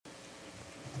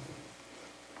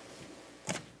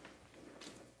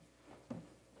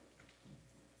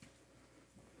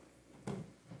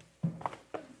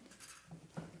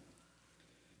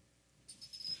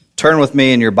Turn with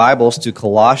me in your Bibles to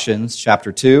Colossians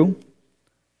chapter 2.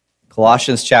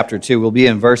 Colossians chapter 2. We'll be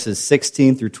in verses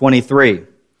 16 through 23.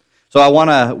 So I want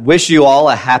to wish you all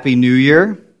a happy new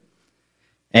year.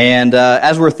 And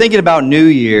as we're thinking about New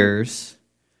Year's,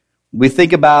 we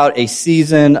think about a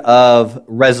season of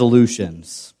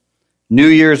resolutions. New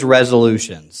Year's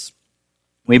resolutions.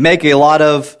 We make a lot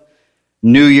of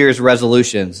New Year's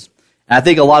resolutions. And I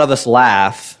think a lot of us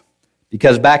laugh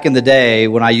because back in the day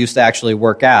when I used to actually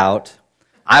work out,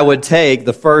 I would take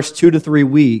the first 2 to 3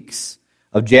 weeks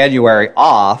of January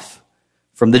off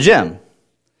from the gym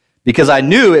because I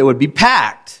knew it would be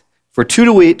packed for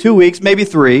 2 weeks, maybe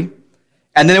 3,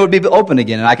 and then it would be open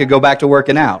again and I could go back to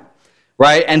working out,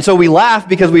 right? And so we laugh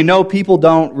because we know people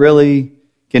don't really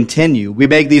continue. We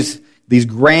make these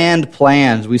grand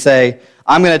plans. We say,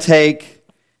 I'm going to take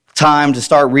time to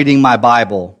start reading my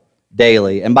Bible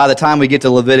daily. And by the time we get to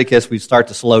Leviticus, we start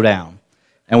to slow down.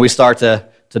 And we start to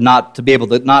not be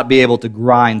able to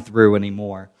grind through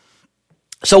anymore.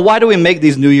 So why do we make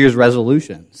these New Year's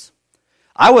resolutions?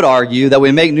 I would argue that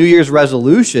we make New Year's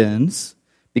resolutions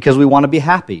because we want to be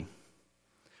happy.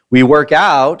 We work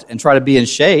out and try to be in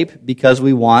shape because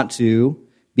we want to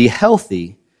be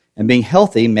healthy. And being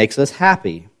healthy makes us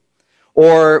happy.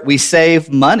 Or we save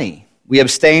money. We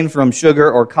abstain from sugar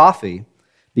or coffee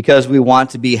because we want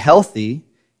to be healthy,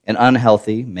 and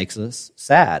unhealthy makes us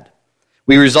sad.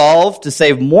 We resolve to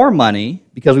save more money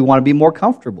because we want to be more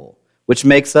comfortable, which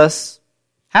makes us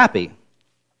happy.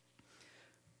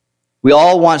 We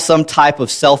all want some type of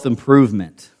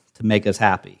self-improvement to make us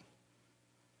happy.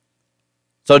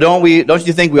 So don't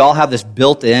you think we all have this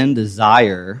built-in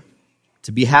desire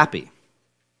to be happy?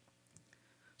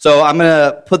 So I'm going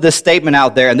to put this statement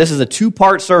out there, and this is a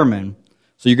 2-part sermon,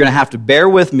 so you're going to have to bear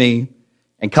with me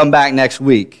and come back next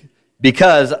week,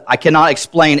 because I cannot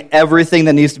explain everything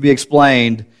that needs to be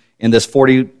explained in this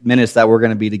 40 minutes that we're going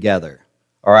to be together.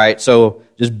 All right, so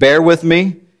just bear with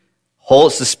me.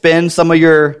 Suspend some of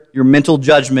your mental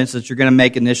judgments that you're going to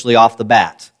make initially off the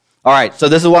bat. All right, so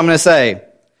this is what I'm going to say.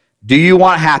 Do you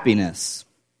want happiness?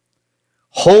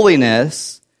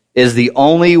 Holiness is the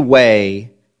only way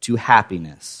to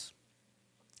happiness,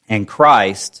 and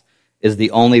Christ is the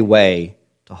only way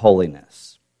to holiness.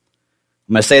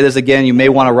 I'm going to say this again. You may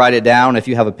want to write it down if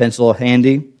you have a pencil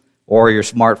handy or your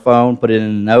smartphone. Put it in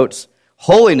the notes.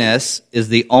 Holiness is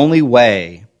the only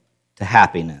way to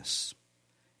happiness,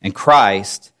 and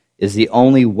Christ is the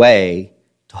only way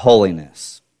to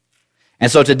holiness. And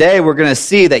so today we're going to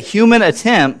see that human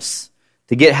attempts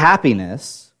to get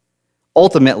happiness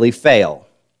ultimately fail.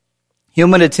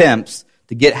 Human attempts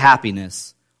to get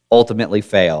happiness ultimately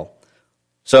fail.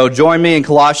 So join me in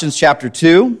Colossians chapter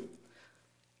 2.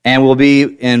 And we'll be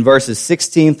in verses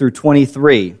 16 through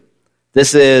 23.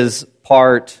 This is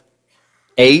part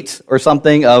 8 or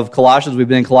something of Colossians. We've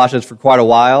been in Colossians for quite a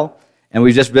while, and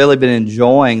we've just really been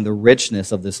enjoying the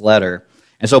richness of this letter.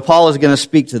 And so Paul is going to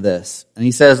speak to this, and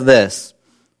he says this,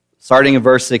 starting in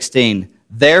verse 16,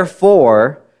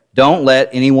 "Therefore, don't let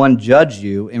anyone judge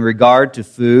you in regard to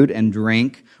food and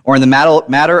drink, or in the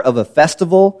matter of a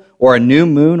festival, or a new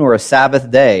moon, or a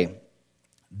Sabbath day.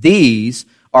 These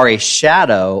are a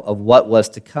shadow of what was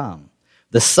to come.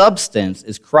 The substance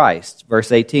is Christ."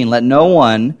 Verse 18, "Let no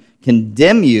one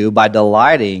condemn you by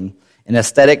delighting in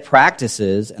aesthetic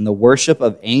practices and the worship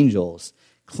of angels,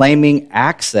 claiming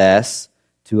access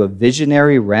to a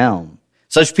visionary realm.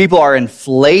 Such people are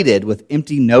inflated with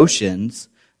empty notions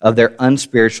of their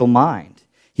unspiritual mind.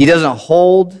 He doesn't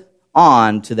hold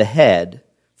on to the head,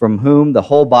 from whom the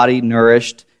whole body,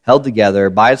 nourished, held together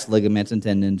by its ligaments and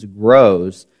tendons,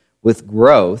 grows with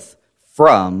growth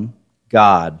from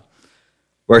God."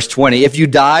 Verse 20, "If you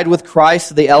died with Christ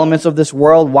to the elements of this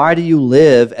world, why do you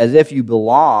live as if you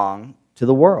belong to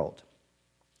the world?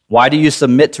 Why do you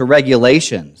submit to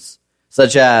regulations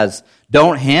such as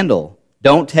don't handle,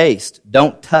 don't taste,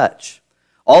 don't touch?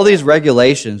 All these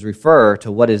regulations refer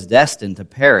to what is destined to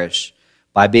perish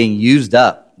by being used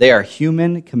up. They are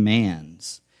human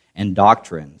commands and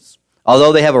doctrines.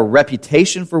 Although they have a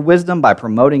reputation for wisdom by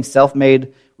promoting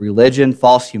self-made religion,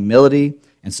 false humility,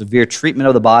 and severe treatment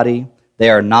of the body, they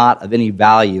are not of any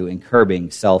value in curbing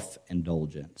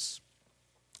self-indulgence."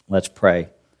 Let's pray.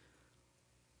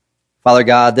 Father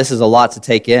God, this is a lot to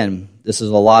take in. This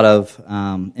is a lot of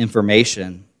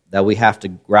information that we have to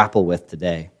grapple with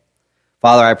today.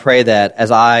 Father, I pray that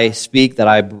as I speak, that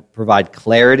I provide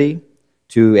clarity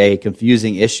to a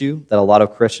confusing issue that a lot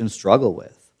of Christians struggle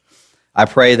with. I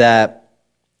pray that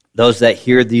those that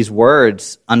hear these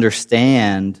words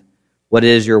understand what it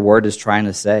is your word is trying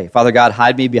to say. Father God,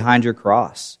 hide me behind your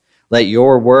cross. Let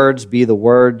your words be the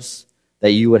words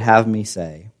that you would have me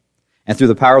say. and through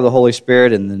the power of the Holy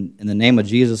Spirit, in the name of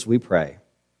Jesus we pray.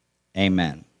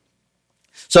 Amen.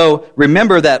 So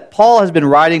remember that Paul has been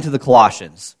writing to the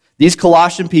Colossians. These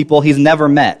Colossian people he's never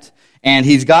met. And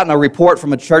he's gotten a report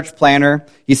from a church planner.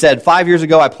 He said, 5 years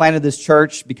ago I planted this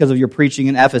church because of your preaching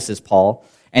in Ephesus, Paul.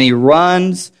 And he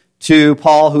runs to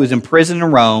Paul, who is in prison in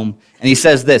Rome, and he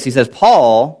says this. He says,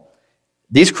 Paul,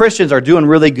 these Christians are doing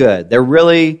really good. They're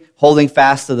really holding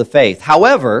fast to the faith.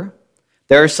 However,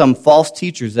 there are some false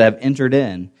teachers that have entered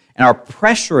in and are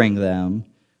pressuring them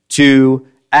to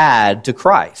add to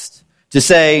Christ, to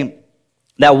say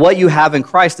that what you have in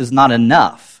Christ is not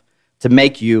enough to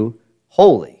make you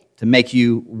holy, to make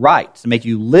you right, to make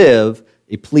you live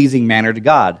a pleasing manner to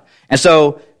God. And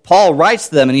so Paul writes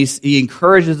to them, and he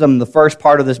encourages them in the first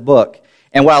part of this book.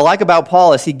 And what I like about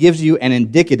Paul is he gives you an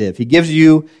indicative. He gives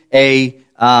you a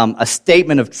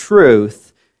statement of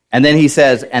truth, and then he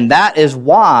says, and that is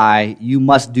why you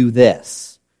must do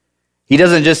this. He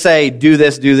doesn't just say, do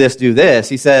this, do this, do this.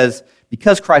 He says,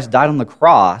 because Christ died on the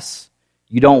cross,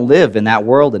 you don't live in that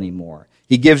world anymore.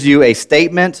 He gives you a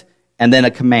statement and then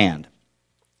a command.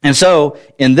 And so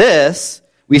in this,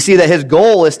 we see that his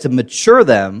goal is to mature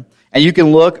them. And you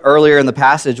can look earlier in the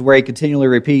passage where he continually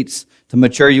repeats to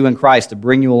mature you in Christ, to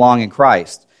bring you along in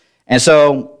Christ. And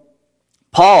so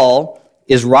Paul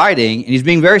is writing, and he's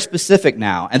being very specific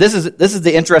now. And this is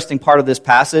the interesting part of this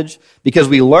passage, because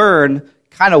we learn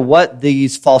kind of what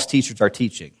these false teachers are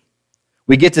teaching.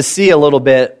 We get to see a little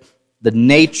bit the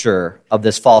nature of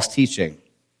this false teaching.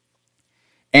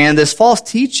 And this false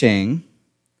teaching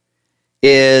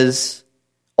is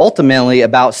ultimately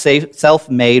about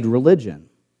self-made religion.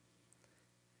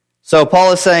 So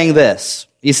Paul is saying this.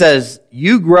 He says,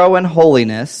 you grow in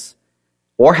holiness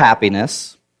or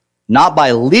happiness, not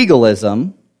by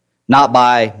legalism, not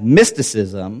by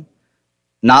mysticism,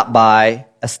 not by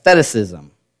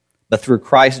asceticism, but through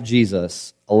Christ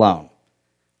Jesus alone.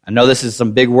 I know this is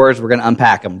some big words. We're going to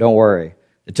unpack them. Don't worry.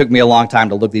 It took me a long time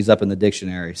to look these up in the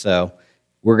dictionary, so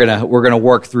we're going to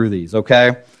work through these,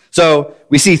 okay? So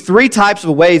we see three types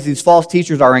of ways these false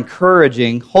teachers are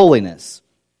encouraging holiness: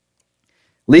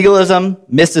 legalism,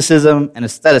 mysticism, and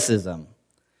asceticism.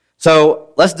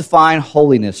 So let's define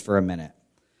holiness for a minute,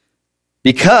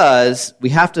 because we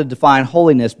have to define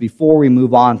holiness before we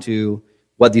move on to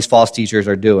what these false teachers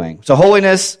are doing. So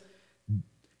holiness,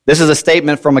 this is a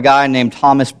statement from a guy named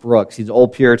Thomas Brooks. He's an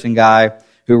old Puritan guy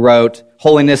who wrote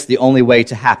Holiness, the Only Way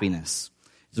to Happiness.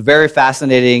 It's a very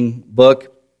fascinating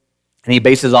book, and he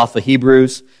bases off of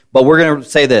Hebrews. But we're going to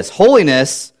say this.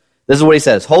 Holiness, this is what he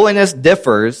says. Holiness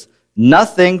differs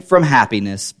nothing from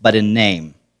happiness but in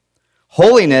name.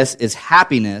 Holiness is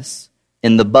happiness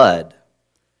in the bud,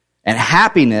 and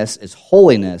happiness is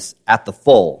holiness at the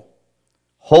full.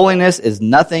 Holiness is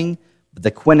nothing but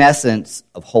the quintessence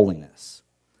of holiness.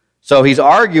 So he's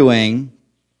arguing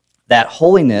that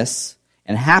holiness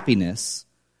and happiness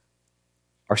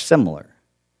are similar,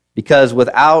 because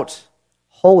without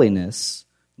holiness,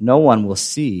 no one will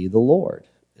see the Lord,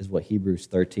 is what Hebrews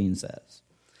 13 says.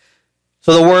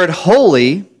 So the word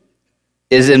holy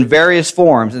is in various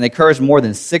forms, and it occurs more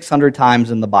than 600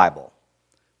 times in the Bible.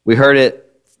 We heard it,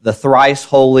 the thrice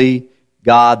holy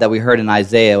God that we heard in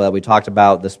Isaiah that we talked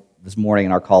about this morning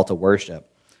in our call to worship.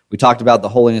 We talked about the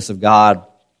holiness of God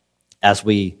as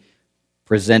we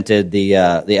presented the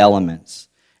elements.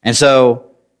 And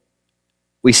so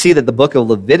we see that the book of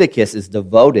Leviticus is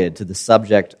devoted to the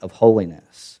subject of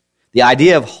holiness. The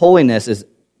idea of holiness is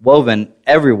woven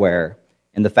everywhere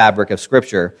in the fabric of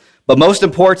Scripture. But most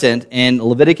important, in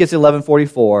Leviticus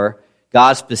 11:44,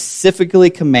 God specifically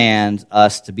commands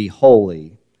us to be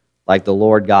holy like the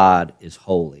Lord God is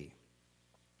holy.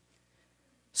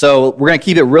 So we're going to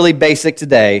keep it really basic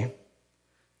today,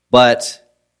 but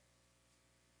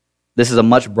this is a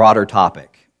much broader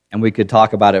topic, and we could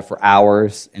talk about it for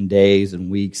hours and days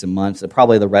and weeks and months, and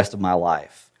probably the rest of my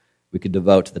life we could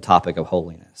devote to the topic of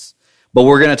holiness. But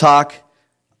we're going to talk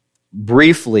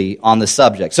briefly on the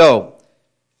subject. So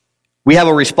we have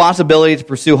a responsibility to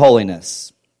pursue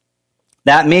holiness.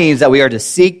 That means that we are to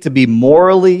seek to be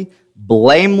morally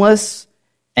blameless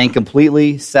and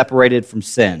completely separated from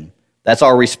sin. That's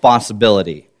our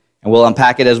responsibility, and we'll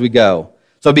unpack it as we go.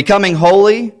 So becoming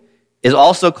holy is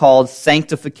also called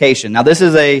sanctification. Now, this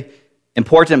is an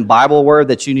important Bible word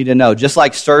that you need to know. Just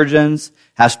like surgeons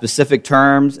have specific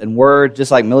terms and words,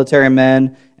 just like military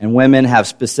men and women have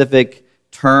specific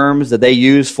terms that they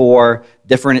use for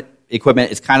different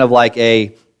equipment, it's kind of like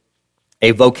a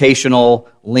vocational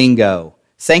lingo.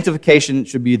 Sanctification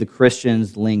should be the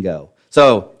Christian's lingo.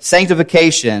 So,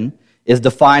 sanctification is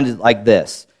defined like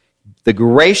this: the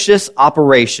gracious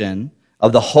operation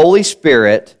of the Holy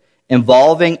Spirit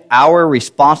involving our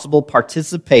responsible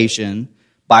participation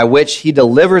by which he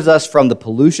delivers us from the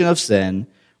pollution of sin,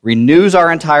 renews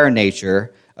our entire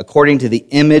nature according to the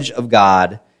image of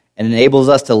God, and enables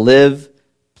us to live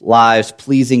lives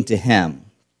pleasing to him.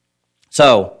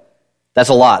 So, that's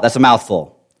a lot. That's a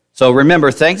mouthful. So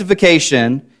remember,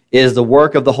 sanctification is the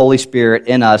work of the Holy Spirit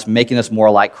in us, making us more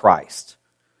like Christ.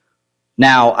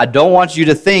 Now, I don't want you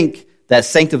to think that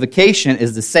sanctification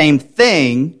is the same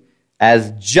thing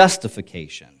as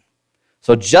justification.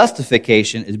 So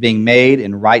justification is being made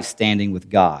in right standing with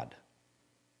God.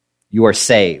 You are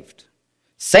saved.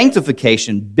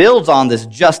 Sanctification builds on this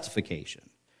justification.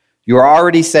 You are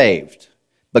already saved.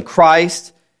 But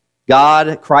Christ,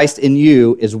 God, Christ in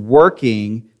you, is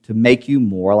working to make you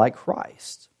more like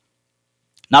Christ.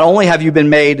 Not only have you been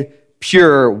made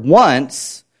pure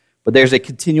once, but there's a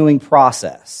continuing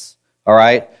process. All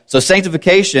right? So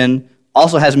sanctification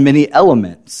also has many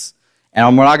elements.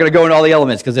 And we're not going to go into all the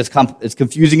elements because it's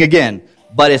confusing again.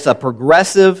 But it's a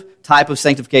progressive type of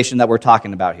sanctification that we're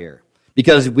talking about here.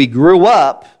 Because we grew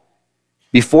up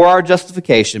before our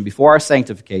justification, before our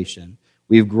sanctification,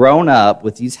 we've grown up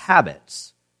with these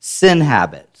habits, sin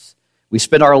habits. We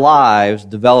spend our lives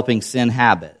developing sin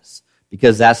habits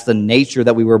because that's the nature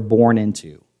that we were born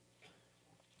into.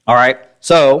 All right?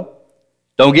 So,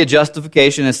 don't get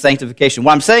justification and sanctification.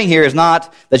 What I'm saying here is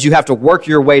not that you have to work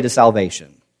your way to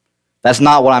salvation. That's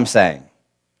not what I'm saying.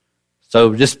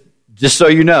 So just so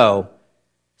you know,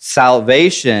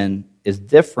 salvation is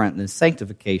different than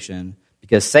sanctification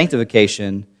because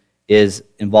sanctification is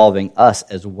involving us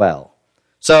as well.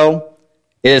 So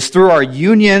it is through our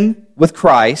union with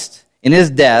Christ in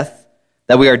his death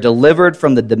that we are delivered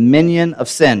from the dominion of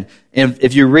sin. And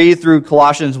if you read through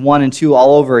Colossians 1 and 2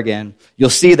 all over again, you'll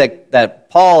see that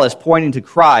Paul is pointing to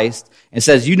Christ and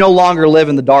says, you no longer live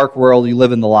in the dark world, you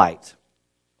live in the light.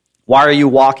 Why are you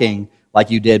walking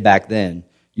like you did back then?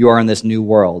 You are in this new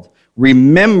world.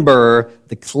 Remember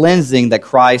the cleansing that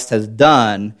Christ has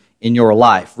done in your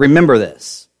life. Remember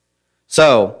this.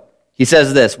 So, he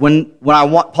says this,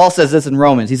 Paul says this in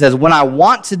Romans, he says, when I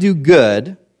want to do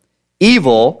good,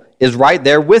 evil is right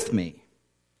there with me.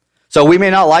 So we may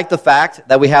not like the fact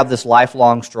that we have this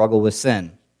lifelong struggle with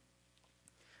sin.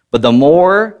 But the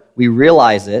more we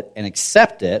realize it and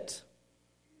accept it,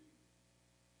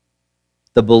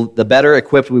 the better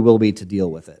equipped we will be to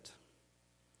deal with it.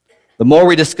 The more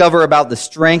we discover about the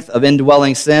strength of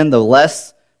indwelling sin, the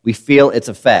less we feel its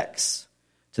effects.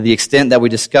 To the extent that we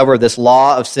discover this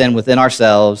law of sin within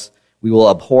ourselves, we will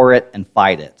abhor it and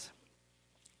fight it.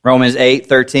 Romans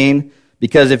 8:13,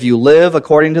 because if you live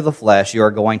according to the flesh, you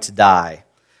are going to die.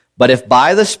 But if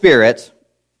by the Spirit,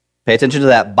 pay attention to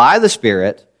that, by the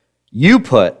Spirit, you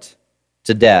put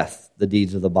to death the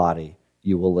deeds of the body,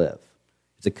 you will live.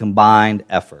 It's a combined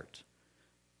effort.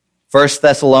 1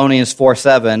 Thessalonians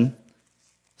 4:7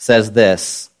 says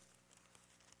this,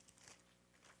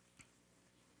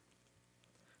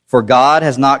 for God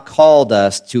has not called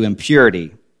us to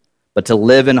impurity, but to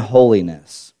live in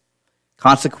holiness.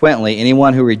 Consequently,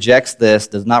 anyone who rejects this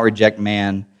does not reject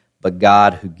man, but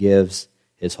God who gives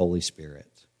his Holy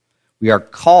Spirit. We are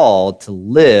called to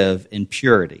live in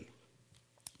purity.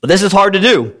 But this is hard to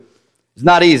do. It's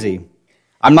not easy.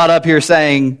 I'm not up here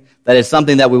saying that it's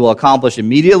something that we will accomplish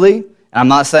immediately, and I'm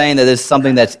not saying that it's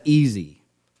something that's easy.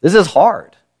 This is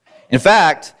hard. In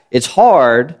fact, it's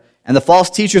hard, and the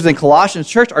false teachers in Colossians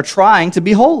church are trying to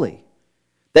be holy.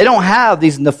 They don't have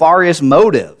these nefarious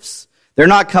motives. They're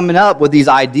not coming up with these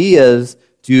ideas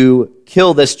to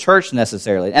kill this church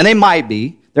necessarily. And they might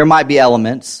be. There might be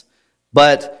elements.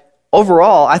 But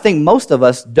overall, I think most of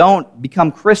us don't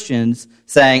become Christians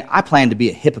saying, I plan to be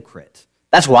a hypocrite.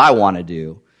 That's what I want to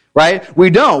do. Right?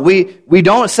 We don't. We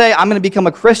don't say, I'm going to become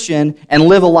a Christian and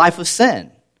live a life of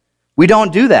sin. We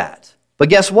don't do that. But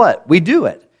guess what? We do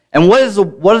it. And what is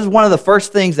one of the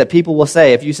first things that people will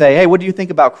say if you say, hey, what do you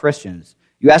think about Christians?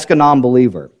 You ask a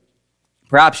non-believer.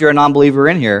 Perhaps you're a non-believer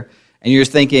in here, and you're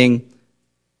thinking,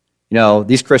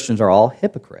 these Christians are all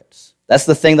hypocrites. That's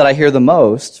the thing that I hear the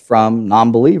most from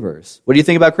non-believers. What do you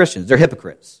think about Christians? They're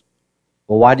hypocrites.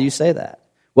 Well, why do you say that?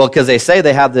 Well, because they say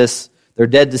they have this, they're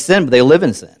dead to sin, but they live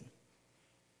in sin.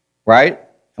 Right?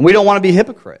 And we don't want to be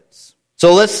hypocrites.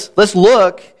 So let's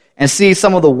look and see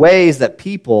some of the ways that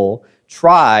people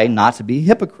try not to be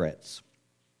hypocrites.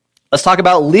 Let's talk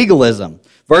about legalism.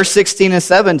 Verse 16 and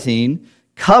 17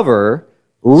 cover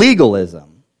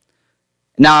legalism.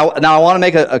 Now I want to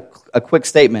make a quick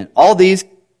statement. All these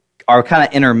are kind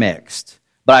of intermixed,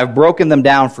 but I've broken them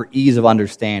down for ease of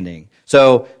understanding.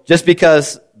 So just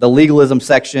because the legalism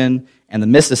section and the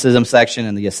mysticism section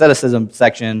and the asceticism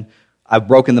section I've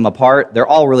broken them apart. They're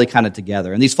all really kind of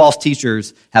together. And these false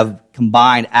teachers have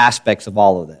combined aspects of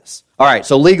all of this. All right,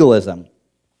 so legalism.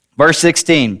 Verse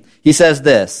 16, he says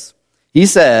this. He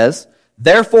says,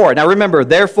 therefore, now remember,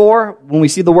 therefore, when we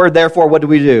see the word therefore, what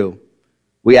do?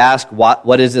 We ask,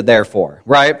 what is it there for,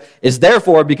 right? It's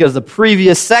therefore because the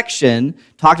previous section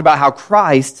talked about how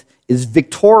Christ is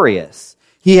victorious.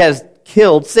 He has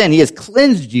killed sin. He has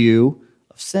cleansed you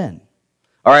of sin.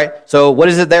 All right, so what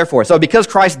is it there for? So because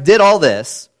Christ did all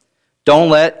this, don't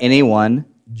let anyone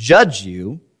judge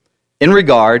you in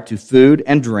regard to food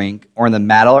and drink or in the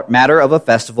matter of a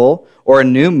festival or a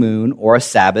new moon or a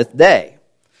Sabbath day.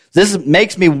 This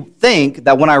makes me think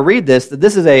that when I read this, that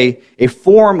this is a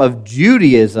form of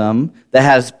Judaism that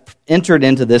has entered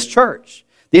into this church.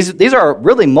 These are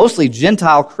really mostly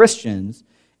Gentile Christians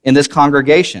in this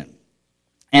congregation.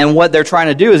 And what they're trying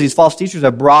to do is these false teachers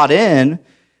have brought in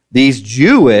these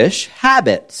Jewish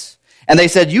habits. And they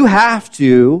said, you have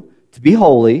to be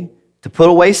holy, to put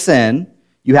away sin,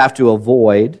 you have to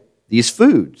avoid these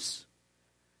foods.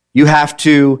 You have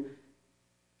to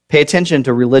pay attention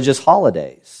to religious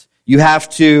holidays. You have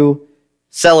to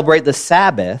celebrate the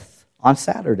Sabbath on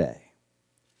Saturday.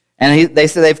 And they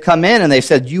said they've come in and they've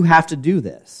said, you have to do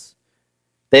this.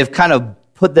 They've kind of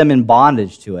put them in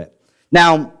bondage to it.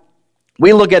 Now,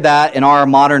 we look at that in our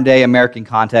modern day American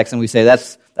context and we say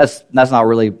that's not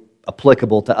really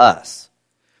applicable to us.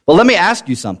 But let me ask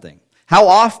you something. How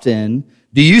often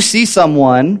do you see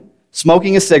someone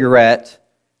smoking a cigarette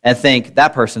and think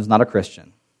that person's not a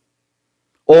Christian?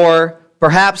 Or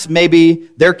perhaps maybe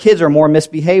their kids are more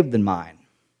misbehaved than mine.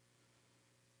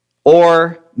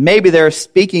 Or maybe they're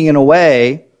speaking in a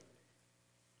way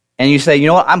and you say, you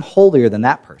know what, I'm holier than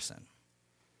that person.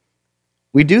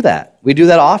 We do that. We do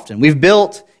that often. We've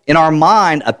built in our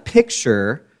mind a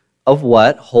picture of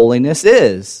what holiness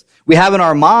is. We have in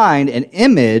our mind an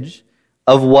image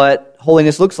of what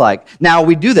holiness looks like. Now,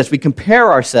 we do this. We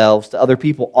compare ourselves to other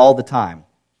people all the time.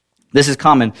 This is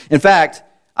common. In fact,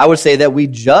 I would say that we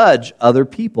judge other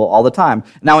people all the time.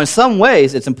 Now, in some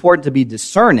ways, it's important to be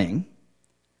discerning,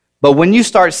 but when you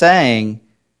start saying,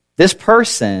 this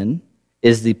person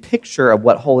is the picture of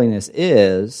what holiness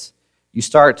is, you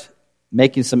start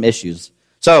making some issues.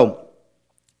 So,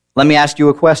 let me ask you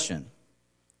a question.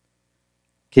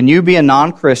 Can you be a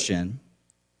non-Christian,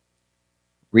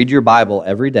 read your Bible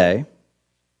every day,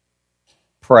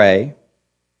 pray,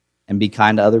 and be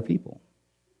kind to other people?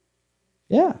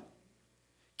 Yeah.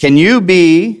 Can you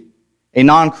be a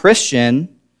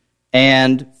non-Christian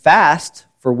and fast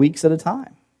for weeks at a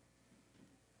time?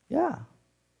 Yeah.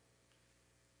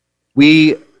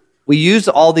 We use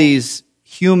all these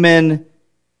human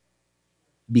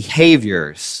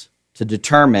behaviors to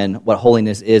determine what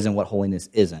holiness is and what holiness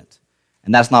isn't.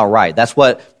 And that's not right. That's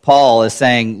what Paul is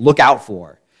saying, look out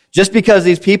for. Just because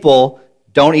these people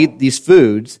don't eat these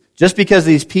foods, just because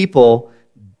these people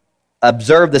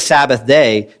observe the Sabbath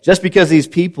day, just because these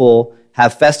people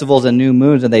have festivals and new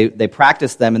moons and they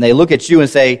practice them and they look at you and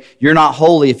say, you're not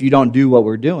holy if you don't do what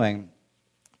we're doing,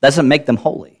 doesn't make them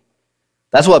holy.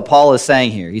 That's what Paul is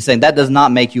saying here. He's saying that does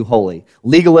not make you holy.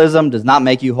 Legalism does not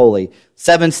make you holy.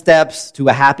 7 steps to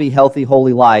a happy, healthy,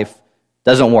 holy life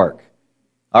doesn't work.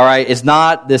 All right? It's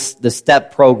not this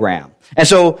step program. And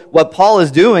so what Paul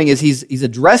is doing is he's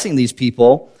addressing these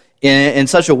people in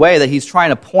such a way that he's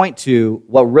trying to point to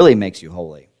what really makes you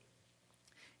holy.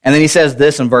 And then he says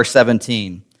this in verse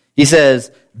 17. He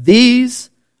says, these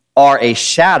are a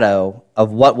shadow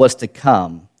of what was to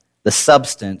come. The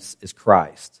substance is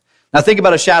Christ. Now think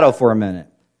about a shadow for a minute.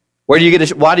 Why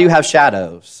do you have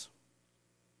shadows?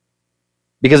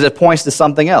 Because it points to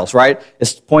something else, right?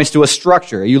 It points to a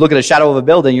structure. You look at a shadow of a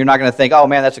building, you're not going to think, oh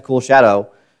man, that's a cool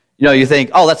shadow. You think,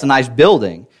 oh, that's a nice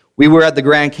building. We were at the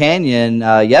Grand Canyon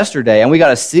yesterday, and we got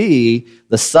to see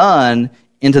the sun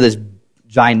into this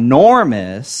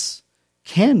ginormous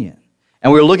canyon.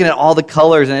 And we were looking at all the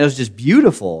colors, and it was just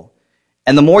beautiful.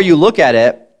 And the more you look at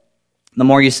it, the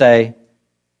more you say,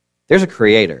 there's a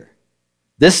creator.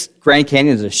 This Grand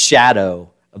Canyon is a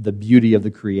shadow of the beauty of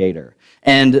the Creator.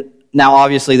 And now,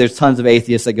 obviously, there's tons of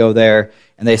atheists that go there,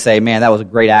 and they say, man, that was a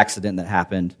great accident that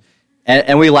happened.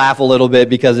 And we laugh a little bit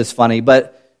because it's funny,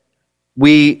 but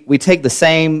we take the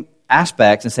same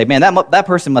aspects and say, man, that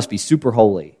person must be super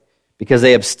holy because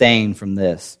they abstain from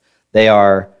this. They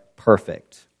are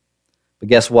perfect. But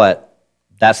guess what?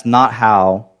 That's not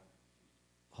how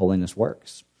holiness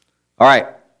works. All right.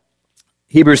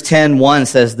 Hebrews 10:1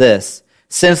 says this,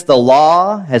 since the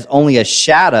law has only a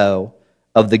shadow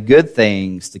of the good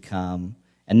things to come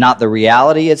and not the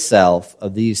reality itself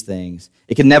of these things,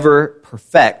 it can never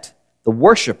perfect the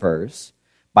worshipers,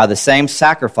 by the same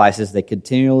sacrifices they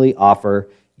continually offer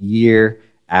year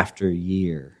after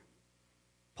year.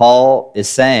 Paul is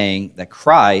saying that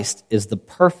Christ is the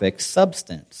perfect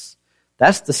substance.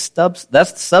 That's the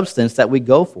substance that we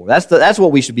go for. That's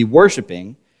what we should be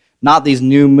worshiping, not these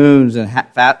new moons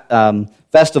and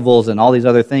festivals and all these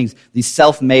other things, these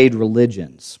self-made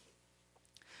religions.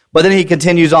 But then he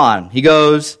continues on. He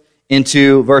goes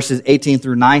into verses 18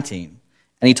 through 19,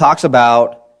 and he talks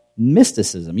about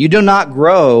mysticism. You do not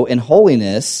grow in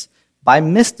holiness by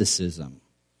mysticism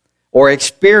or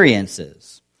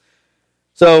experiences.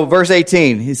 So verse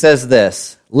 18, he says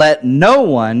this, let no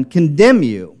one condemn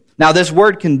you. Now this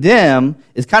word condemn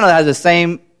is kind of has the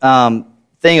same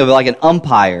thing of like an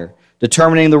umpire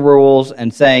determining the rules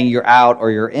and saying you're out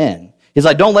or you're in. He's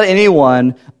like, don't let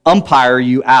anyone umpire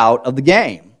you out of the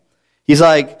game. He's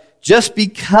like, just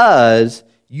because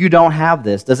you don't have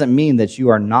this doesn't mean that you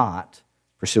are not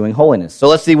pursuing holiness. So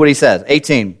let's see what he says.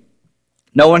 18,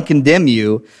 no one condemn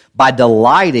you by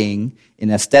delighting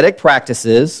in aesthetic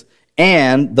practices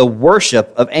and the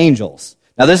worship of angels.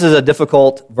 Now this is a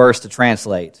difficult verse to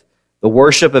translate. The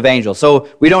worship of angels. So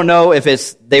we don't know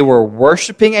if they were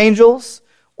worshiping angels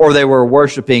or they were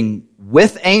worshiping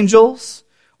with angels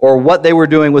or what they were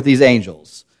doing with these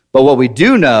angels. But what we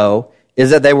do know is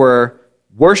that they were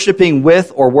worshiping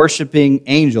with or worshiping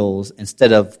angels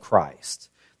instead of Christ.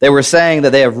 They were saying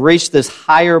that they have reached this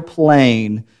higher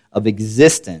plane of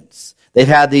existence. They've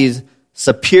had these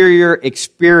superior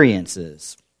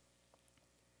experiences.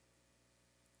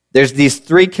 There's these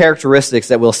three characteristics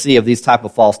that we'll see of these type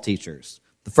of false teachers.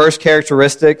 The first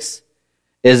characteristics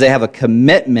is they have a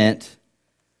commitment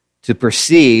to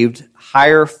perceived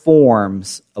higher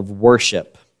forms of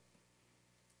worship.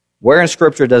 Where in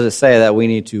Scripture does it say that we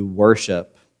need to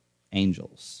worship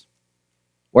angels?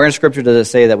 Where in Scripture does it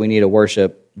say that we need to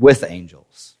worship with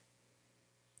angels?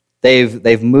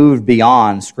 They've moved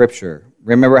beyond Scripture.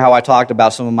 Remember how I talked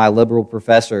about some of my liberal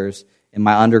professors in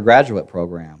my undergraduate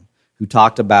program who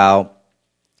talked about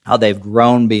how they've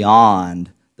grown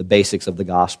beyond the basics of the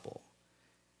gospel,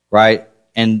 right?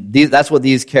 And that's what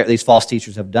these false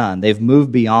teachers have done. They've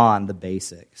moved beyond the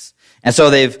basics. And so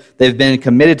they've been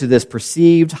committed to this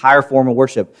perceived higher form of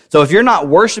worship. So if you're not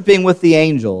worshiping with the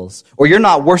angels, or you're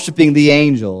not worshiping the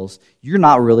angels, you're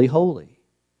not really holy.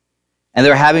 And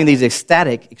they're having these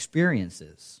ecstatic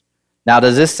experiences. Now,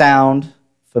 does this sound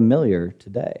familiar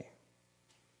today?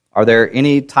 Are there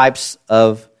any types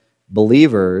of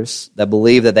believers that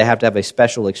believe that they have to have a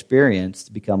special experience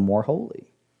to become more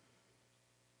holy?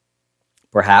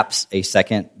 Perhaps a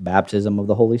second baptism of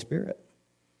the Holy Spirit.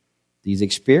 These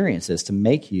experiences to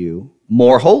make you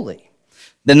more holy.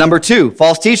 Then number two,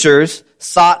 false teachers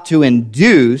sought to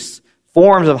induce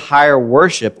forms of higher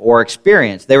worship or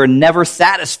experience. They were never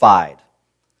satisfied.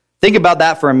 Think about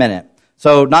that for a minute.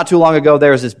 So not too long ago,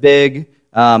 there was this big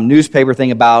newspaper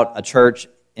thing about a church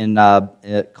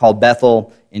called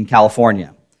Bethel in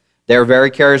California. They're very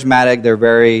charismatic. They're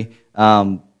very,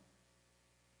 I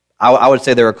would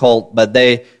say they're a cult, but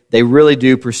they really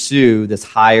do pursue this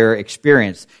higher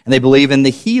experience. And they believe in the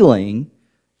healing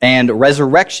and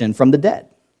resurrection from the dead.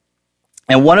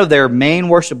 And one of their main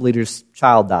worship leaders'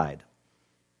 child died.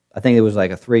 I think it was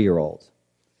like a 3-year-old.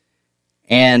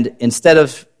 And instead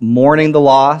of mourning the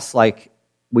loss like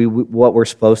what we're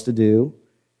supposed to do,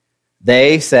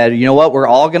 they said, you know what, we're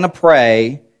all going to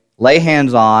pray, lay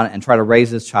hands on, and try to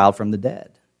raise this child from the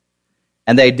dead.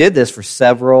 And they did this for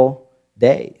several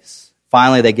days.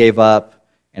 Finally, they gave up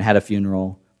and had a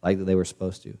funeral like they were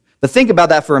supposed to. But think about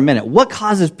that for a minute. What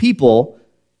causes people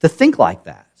to think like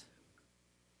that?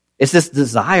 It's this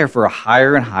desire for a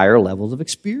higher and higher levels of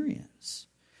experience.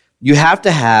 You have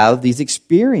to have these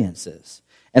experiences.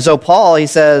 And so Paul, he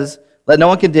says, let no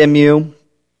one condemn you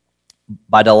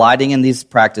by delighting in these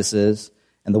practices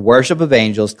and the worship of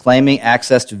angels, claiming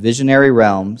access to visionary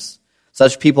realms.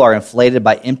 Such people are inflated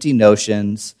by empty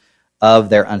notions of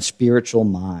their unspiritual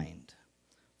mind.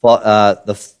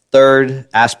 The third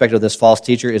aspect of this false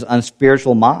teacher is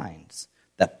unspiritual minds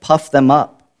that puff them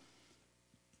up.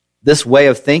 This way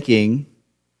of thinking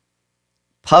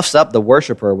puffs up the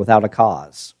worshiper without a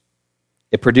cause.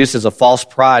 It produces a false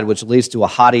pride which leads to a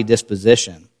haughty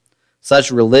disposition.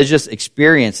 Such religious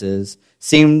experiences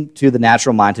seem to the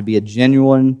natural mind to be a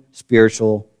genuine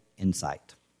spiritual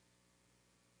insight.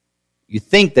 You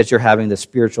think that you're having this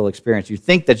spiritual experience. You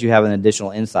think that you have an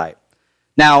additional insight.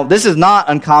 Now, this is not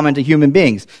uncommon to human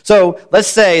beings. So let's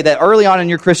say that early on in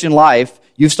your Christian life,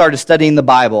 you've started studying the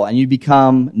Bible and you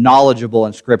become knowledgeable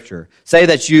in Scripture. Say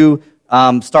that you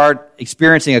start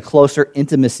experiencing a closer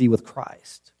intimacy with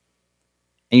Christ.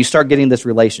 And you start getting this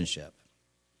relationship.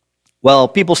 Well,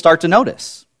 people start to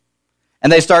notice.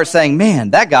 And they start saying,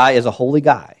 man, that guy is a holy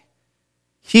guy.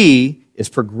 He is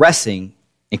progressing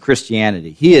in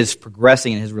Christianity. He is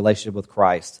progressing in his relationship with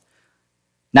Christ.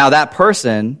 Now that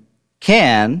person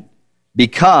can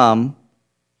become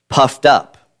puffed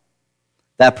up.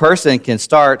 That person can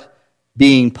start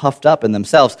being puffed up in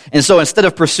themselves. And so instead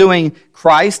of pursuing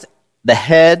Christ, the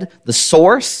head, the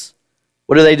source,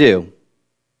 what do?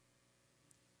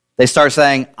 They start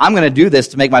saying, I'm going to do this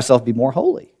to make myself be more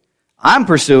holy. I'm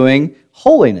pursuing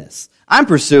holiness. I'm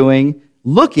pursuing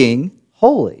looking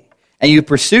holy. And you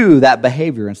pursue that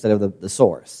behavior instead of the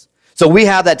source. So we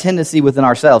have that tendency within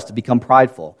ourselves to become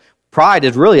prideful. Pride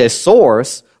is really a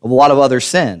source of a lot of other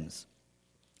sins.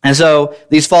 And so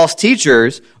these false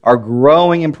teachers are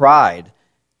growing in pride,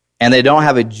 and they don't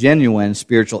have a genuine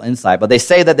spiritual insight. But they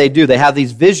say that they do. They have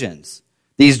these visions,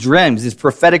 these dreams, these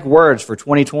prophetic words for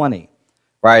 2020.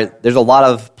 Right? There's a lot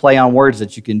of play on words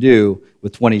that you can do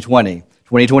with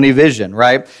 2020 vision,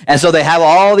 right? And so they have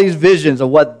all these visions of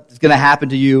what's going to happen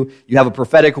to you. You have a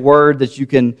prophetic word that you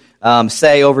can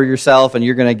say over yourself, and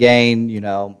you're going to gain,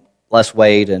 less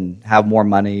weight and have more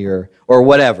money or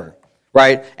whatever,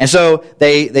 right? And so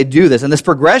they do this. And this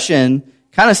progression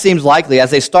kind of seems likely as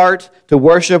they start to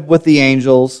worship with the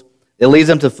angels. It leads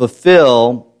them to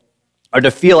fulfill or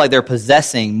to feel like they're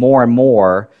possessing more and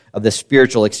more of the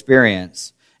spiritual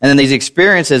experience. And then these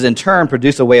experiences in turn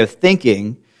produce a way of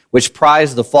thinking which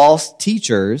prized the false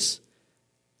teachers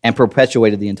and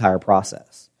perpetuated the entire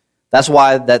process. That's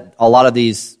why that a lot of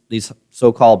these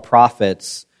so-called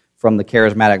prophets from the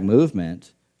charismatic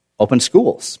movement opened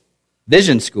schools,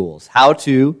 vision schools, how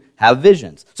to have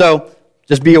visions. So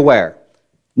just be aware.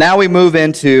 Now we move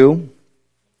into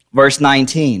verse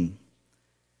 19.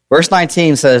 Verse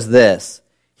 19 says this,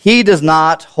 he does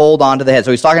not hold on to the head. So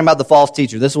he's talking about the false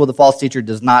teacher. This is what the false teacher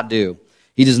does not do.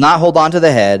 He does not hold on to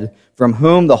the head, from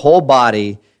whom the whole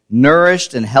body,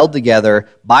 nourished and held together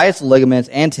by its ligaments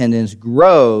and tendons,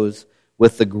 grows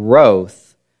with the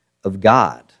growth of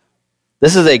God.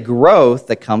 This is a growth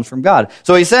that comes from God.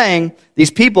 So he's saying,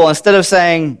 these people, instead of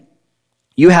saying,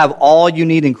 you have all you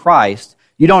need in Christ,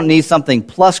 you don't need something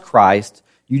plus Christ,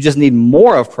 you just need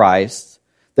more of Christ,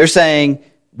 they're saying,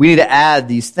 we need to add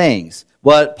these things.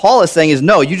 What Paul is saying is,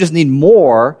 no, you just need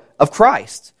more of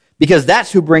Christ, because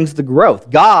that's who brings the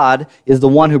growth. God is the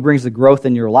one who brings the growth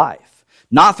in your life,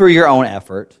 not through your own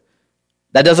effort.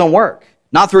 That doesn't work.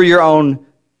 Not through your own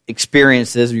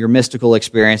experiences, your mystical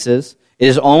experiences. It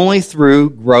is only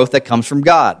through growth that comes from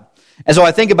God. And so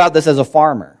I think about this as a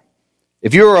farmer.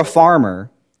 If you're a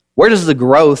farmer, where does the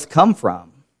growth come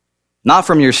from? Not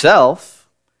from yourself.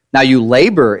 Now you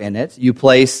labor in it. You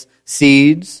place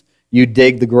seeds. You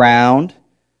dig the ground.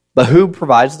 But who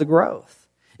provides the growth?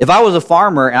 If I was a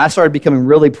farmer and I started becoming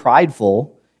really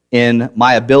prideful in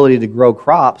my ability to grow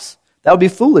crops, that would be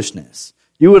foolishness.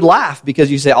 You would laugh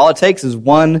because you say all it takes is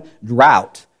one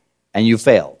drought and you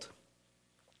failed.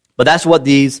 But that's what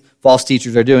these false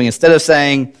teachers are doing. Instead of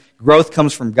saying growth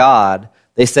comes from God,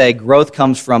 they say growth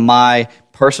comes from my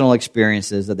personal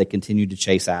experiences that they continue to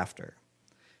chase after.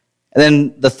 And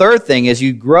then the third thing is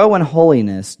you grow in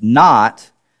holiness not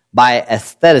by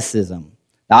aestheticism.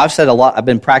 Now, I've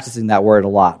been practicing that word a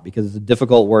lot because it's a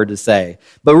difficult word to say.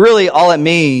 But really, all it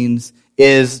means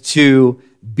is to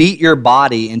beat your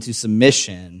body into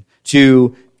submission,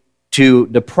 to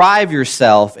deprive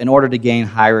yourself in order to gain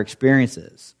higher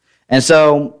experiences. And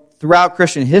so, throughout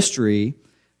Christian history,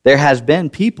 there has been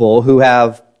people who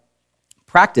have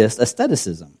practiced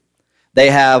asceticism. They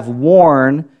have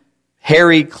worn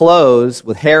hairy clothes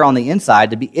with hair on the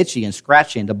inside to be itchy and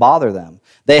scratchy and to bother them.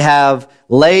 They have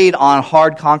laid on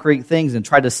hard concrete things and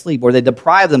tried to sleep, or they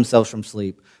deprive themselves from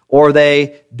sleep, or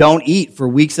they don't eat for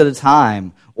weeks at a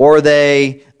time, or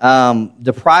they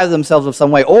deprive themselves of some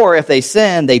way, or if they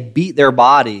sin, they beat their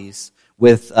bodies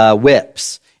with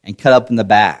whips and cut up in the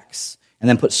backs and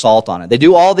then put salt on it. They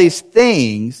do all these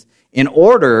things in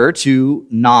order to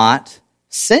not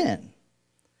sin.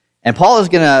 And Paul is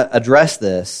going to address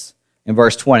this in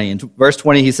verse 20. In verse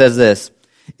 20, he says this,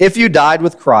 if you died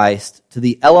with Christ to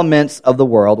the elements of the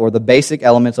world, or the basic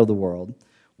elements of the world,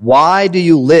 why do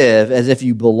you live as if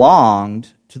you belonged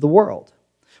to the world?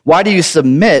 Why do you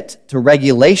submit to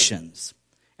regulations?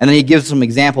 And then he gives some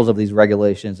examples of these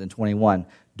regulations in 21.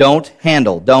 Don't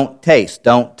handle, don't taste,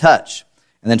 don't touch.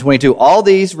 And then 22, all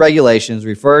these regulations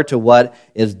refer to what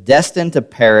is destined to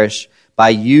perish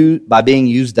by being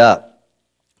used up.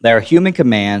 They are human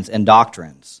commands and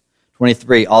doctrines.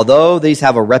 23, although these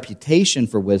have a reputation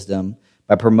for wisdom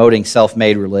by promoting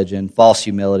self-made religion, false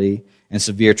humility, and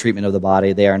severe treatment of the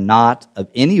body, they are not of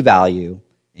any value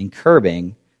in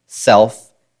curbing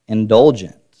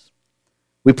self-indulgence.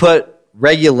 We put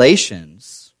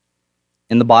regulations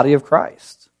in the body of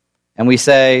Christ. And we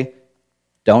say,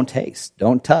 don't taste,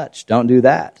 don't touch, don't do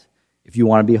that if you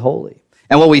want to be holy.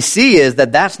 And what we see is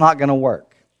that that's not going to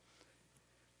work.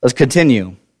 Let's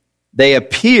continue. They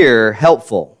appear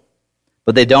helpful,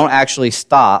 but they don't actually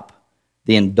stop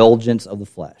the indulgence of the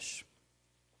flesh.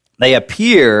 They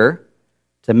appear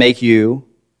to make you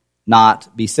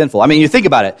not be sinful. I mean, you think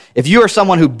about it. If you are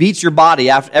someone who beats your body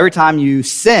every time you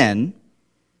sin,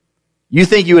 you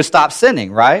think you would stop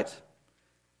sinning, right?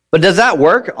 But does that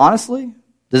work, honestly?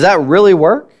 Does that really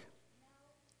work?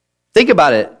 Think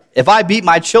about it. If I beat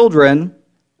my children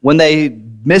when they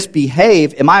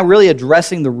misbehave, am I really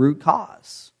addressing the root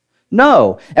cause?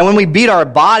 No. And when we beat our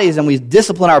bodies and we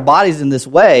discipline our bodies in this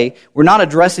way, we're not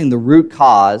addressing the root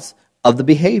cause of the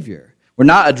behavior. We're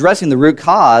not addressing the root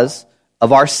cause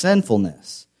of our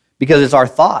sinfulness, because it's our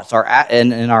thoughts, our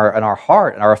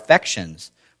heart, and our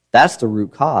affections. That's the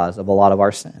root cause of a lot of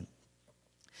our sin.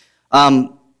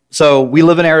 So we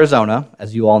live in Arizona,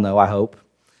 as you all know, I hope.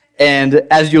 And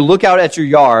as you look out at your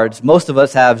yards, most of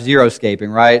us have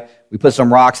xeriscaping, right? We put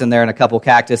some rocks in there and a couple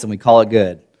cactus, and we call it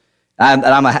good. And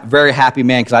I'm a very happy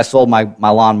man because I sold my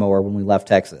lawnmower when we left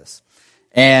Texas.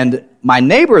 And my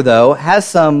neighbor, though, has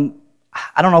some,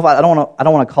 I don't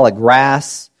want to call it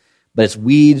grass, but it's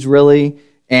weeds, really.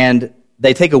 And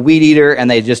they take a weed eater and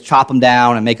they just chop them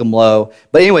down and make them low.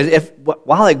 But anyways,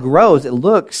 while it grows, it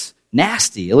looks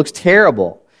nasty. It looks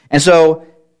terrible. And so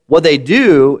what they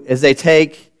do is they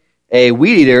take a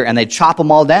weed eater and they chop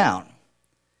them all down,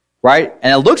 right?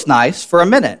 And it looks nice for a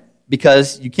minute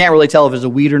because you can't really tell if it's a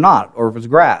weed or not, or if it's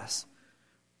grass.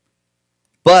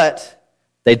 But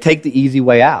they take the easy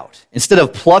way out. Instead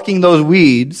of plucking those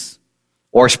weeds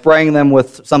or spraying them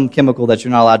with some chemical that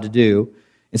you're not allowed to do,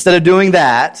 instead of doing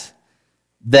that,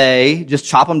 they just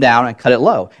chop them down and cut it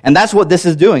low. And that's what this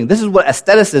is doing. This is what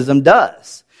aestheticism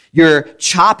does. You're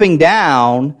chopping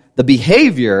down the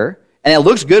behavior, and it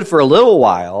looks good for a little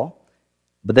while,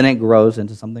 but then it grows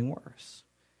into something worse.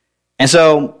 And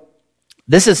so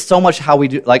this is so much how we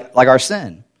do, like our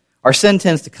sin. Our sin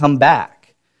tends to come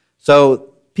back.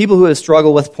 So people who have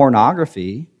struggled with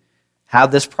pornography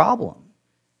have this problem.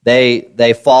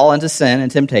 They fall into sin and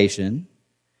temptation,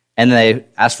 and they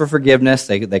ask for forgiveness.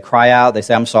 They cry out. They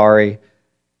say, I'm sorry.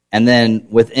 And then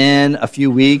within a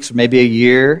few weeks, or maybe a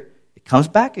year, it comes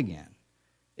back again.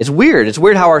 It's weird. It's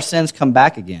weird how our sins come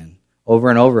back again,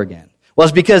 over and over again. Well,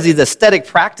 it's because these aesthetic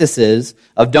practices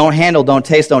of don't handle, don't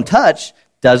taste, don't touch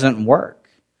doesn't work.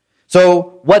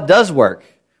 So what does work?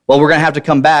 Well, we're going to have to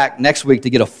come back next week to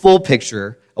get a full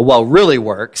picture of what really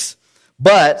works.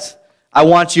 But I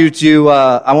want you to,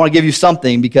 I want to give you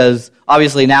something, because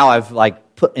obviously now I've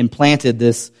implanted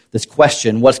this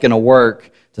question, what's going to work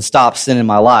to stop sin in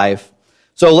my life?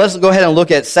 So let's go ahead and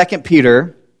look at 2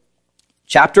 Peter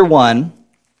chapter 1,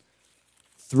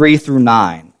 3 through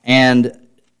 9. And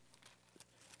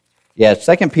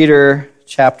 2 Peter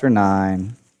chapter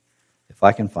 9, if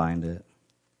I can find it.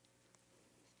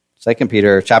 2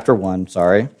 Peter chapter 1,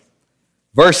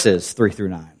 verses 3 through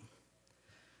 9.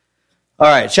 All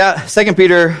right, 2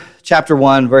 Peter chapter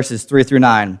 1, verses 3 through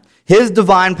 9. His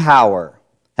divine power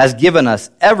has given us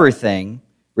everything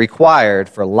required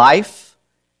for life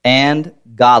and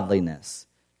godliness.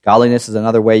 Godliness is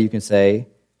another way you can say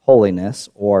holiness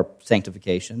or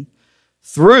sanctification.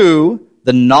 Through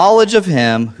the knowledge of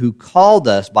him who called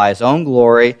us by his own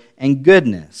glory and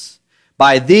goodness.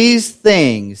 By these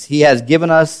things he has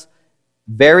given us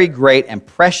very great and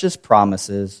precious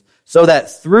promises, so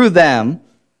that through them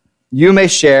you may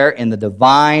share in the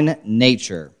divine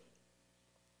nature,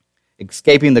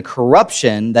 escaping the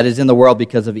corruption that is in the world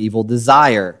because of evil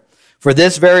desire. For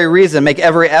this very reason, make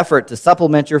every effort to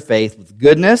supplement your faith with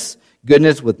goodness,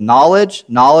 goodness with knowledge,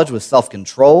 knowledge with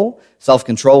self-control,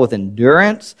 self-control with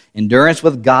endurance, endurance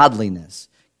with godliness,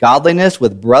 godliness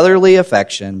with brotherly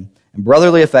affection, and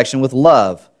brotherly affection with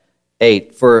love.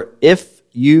 8, for if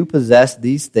you possess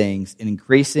these things in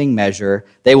increasing measure,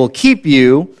 they will keep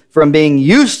you from being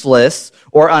useless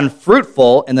or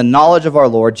unfruitful in the knowledge of our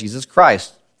Lord Jesus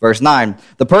Christ. Verse 9,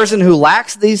 the person who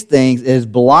lacks these things is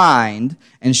blind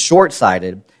and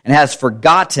short-sighted and has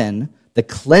forgotten the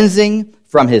cleansing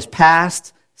from his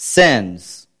past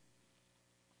sins.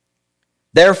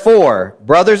 Therefore,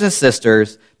 brothers and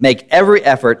sisters, make every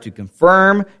effort to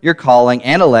confirm your calling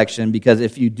and election, because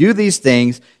if you do these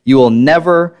things, you will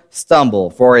never stumble.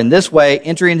 For in this way,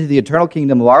 entering into the eternal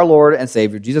kingdom of our Lord and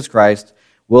Savior, Jesus Christ,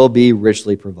 will be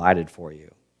richly provided for you.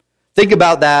 Think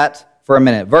about that for a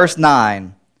minute. Verse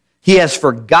 9, he has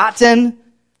forgotten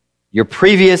your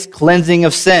previous cleansing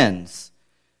of sins.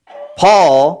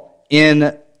 Paul,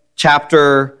 in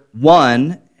chapter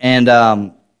 1 and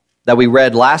that we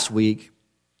read last week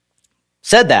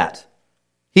said that.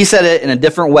 He said it in a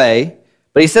different way,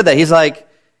 but he said that. He's like,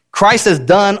 Christ has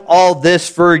done all this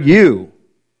for you.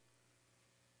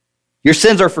 Your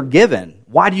sins are forgiven.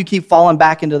 Why do you keep falling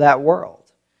back into that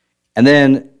world? And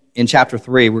then in chapter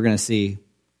 3, we're going to see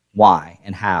why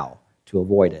and how to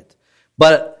avoid it.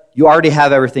 But you already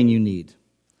have everything you need.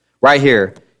 Right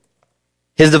here,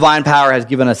 His divine power has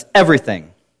given us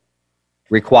everything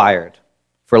required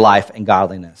for life and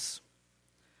godliness.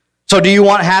 So do you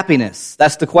want happiness?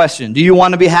 That's the question. Do you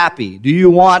want to be happy? Do you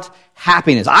want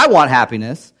happiness? I want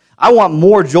happiness. I want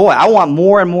more joy. I want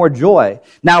more and more joy.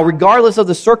 Now, regardless of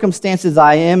the circumstances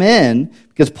I am in,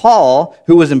 because Paul,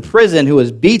 who was in prison, who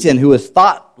was beaten, who was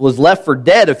thought was left for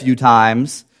dead a few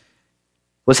times,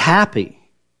 was happy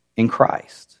in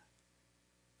Christ.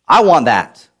 I want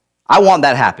that. I want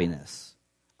that happiness.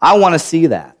 I want to see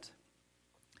that.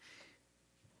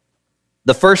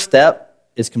 The first step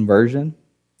is conversion.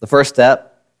 The first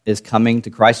step is coming to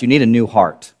Christ. You need a new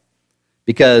heart.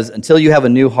 Because until you have a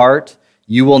new heart,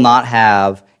 you will not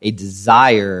have a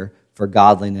desire for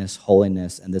godliness,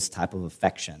 holiness, and this type of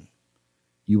affection.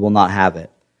 You will not have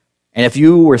it. And if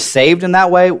you were saved in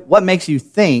that way, what makes you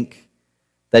think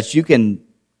that you can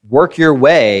work your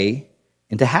way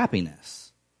into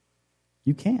happiness?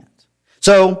 You can't.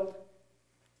 So,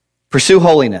 pursue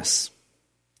holiness.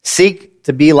 Seek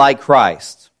to be like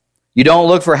Christ. You don't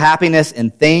look for happiness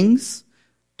in things.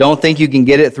 Don't think you can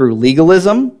get it through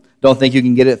legalism. Don't think you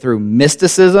can get it through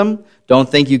mysticism. Don't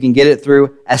think you can get it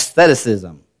through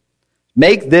aestheticism.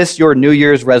 Make this your New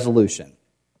Year's resolution.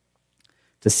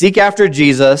 To seek after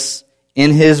Jesus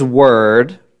in His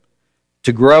Word,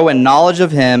 to grow in knowledge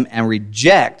of Him, and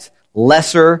reject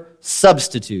lesser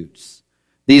substitutes.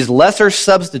 These lesser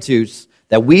substitutes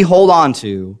that we hold on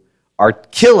to are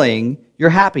killing your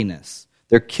happiness.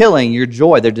 They're killing your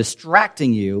joy. They're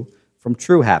distracting you from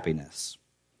true happiness.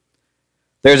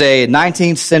 There's a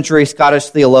 19th century Scottish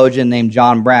theologian named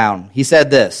John Brown. He said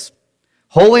this: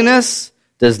 holiness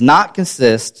does not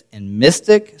consist in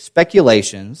mystic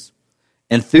speculations,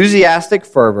 enthusiastic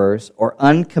fervors, or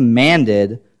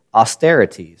uncommanded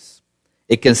austerities.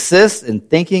 It consists in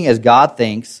thinking as God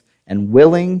thinks and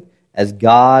willing as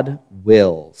God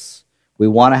wills. We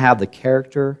want to have the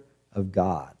character of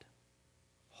God.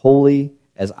 Holy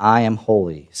as I am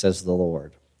holy, says the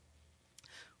Lord.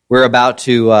 We're about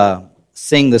to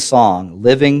sing the song,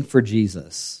 Living for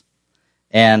Jesus.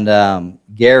 And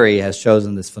Gary has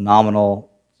chosen this phenomenal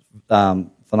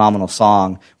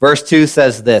song. Verse 2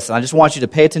 says this, and I just want you to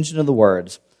pay attention to the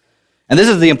words. And this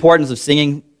is the importance of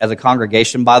singing as a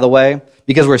congregation, by the way,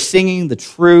 because we're singing the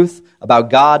truth about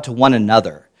God to one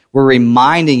another. We're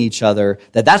reminding each other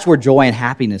that that's where joy and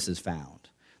happiness is found.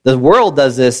 The world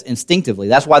does this instinctively.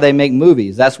 That's why they make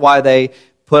movies. That's why they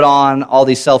put on all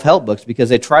these self-help books, because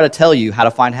they try to tell you how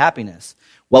to find happiness.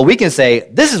 Well, we can say,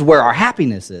 this is where our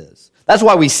happiness is. That's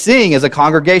why we sing as a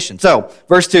congregation. So,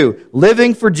 verse 2,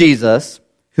 living for Jesus,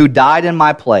 who died in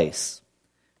my place,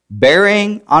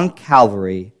 bearing on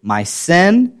Calvary my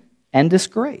sin and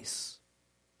disgrace.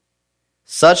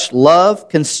 Such love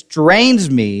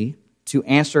constrains me to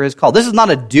answer His call. This is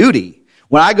not a duty.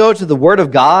 When I go to the Word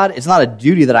of God, it's not a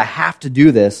duty that I have to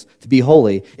do this to be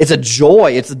holy. It's a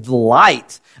joy. It's a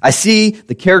delight. I see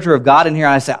the character of God in here,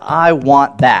 and I say, I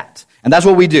want that. And that's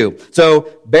what we do.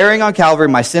 So, bearing on Calvary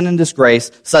my sin and disgrace,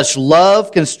 such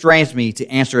love constrains me to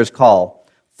answer His call.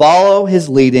 Follow His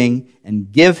leading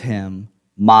and give Him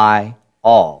my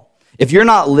all. If you're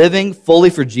not living fully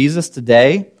for Jesus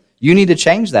today, you need to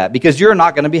change that, because you're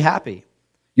not going to be happy.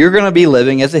 You're going to be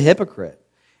living as a hypocrite.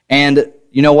 And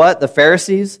you know what? The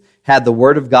Pharisees had the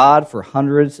Word of God for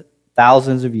hundreds,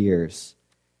 thousands of years,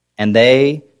 and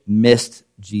they missed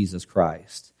Jesus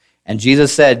Christ. And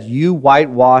Jesus said, you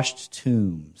whitewashed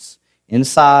tombs.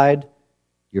 Inside,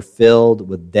 you're filled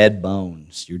with dead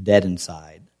bones. You're dead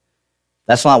inside.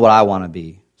 That's not what I want to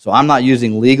be. So I'm not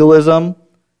using legalism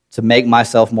to make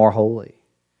myself more holy.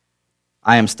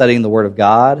 I am studying the Word of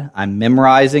God. I'm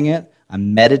memorizing it.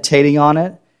 I'm meditating on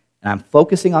it. And I'm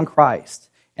focusing on Christ.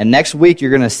 And next week,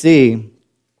 you're going to see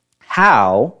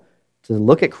how to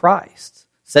look at Christ.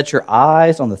 Set your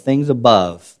eyes on the things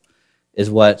above, is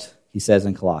what he says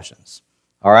in Colossians.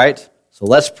 All right? So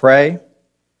let's pray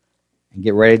and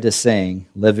get ready to sing,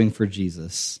 Living for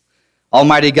Jesus.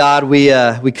 Almighty God,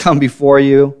 we come before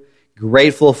you,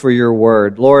 grateful for your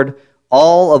word. Lord,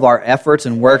 all of our efforts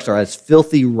and works are as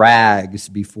filthy rags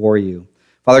before you.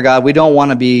 Father God, we don't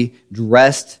want to be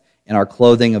dressed in our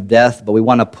clothing of death, but we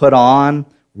want to put on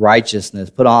righteousness,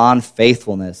 put on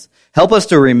faithfulness. Help us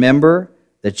to remember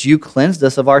that you cleansed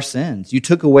us of our sins. You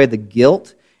took away the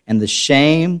guilt and the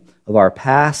shame of our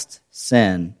past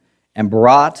sin and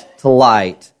brought to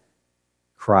light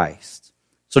Christ.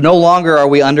 So no longer are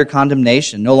we under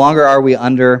condemnation. No longer are we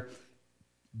under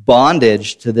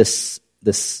bondage to this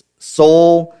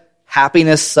soul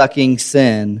happiness-sucking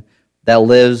sin that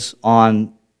lives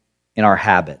on in our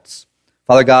habits.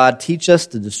 Father God, teach us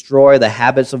to destroy the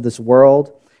habits of this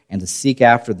world and to seek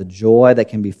after the joy that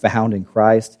can be found in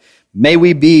Christ. May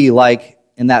we be like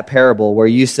in that parable where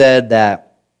you said that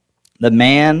the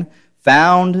man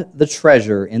found the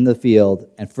treasure in the field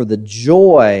and for the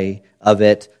joy of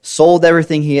it sold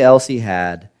everything else he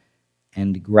had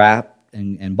and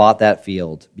bought that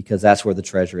field because that's where the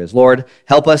treasure is. Lord,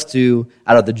 help us to,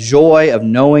 out of the joy of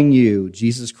knowing you,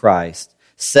 Jesus Christ,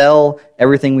 sell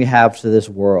everything we have to this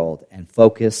world and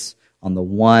focus on the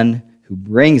one who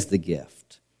brings the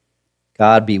gift.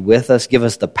 God, be with us. Give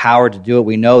us the power to do it.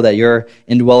 We know that your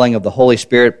indwelling of the Holy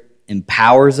Spirit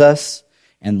empowers us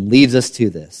and leads us to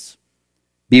this.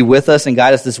 Be with us and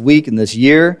guide us this week and this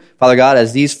year. Father God,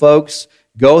 as these folks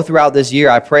go throughout this year,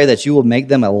 I pray that you will make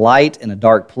them a light in a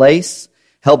dark place.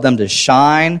 Help them to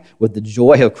shine with the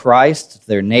joy of Christ to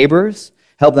their neighbors.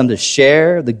 Help them to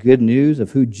share the good news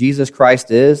of who Jesus Christ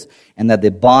is and that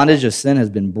the bondage of sin has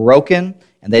been broken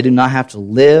and they do not have to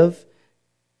live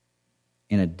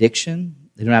in addiction.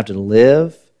 They don't have to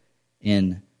live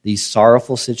in these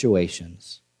sorrowful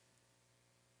situations.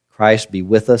 Christ, be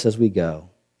with us as we go.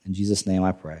 In Jesus' name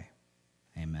I pray.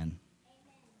 Amen.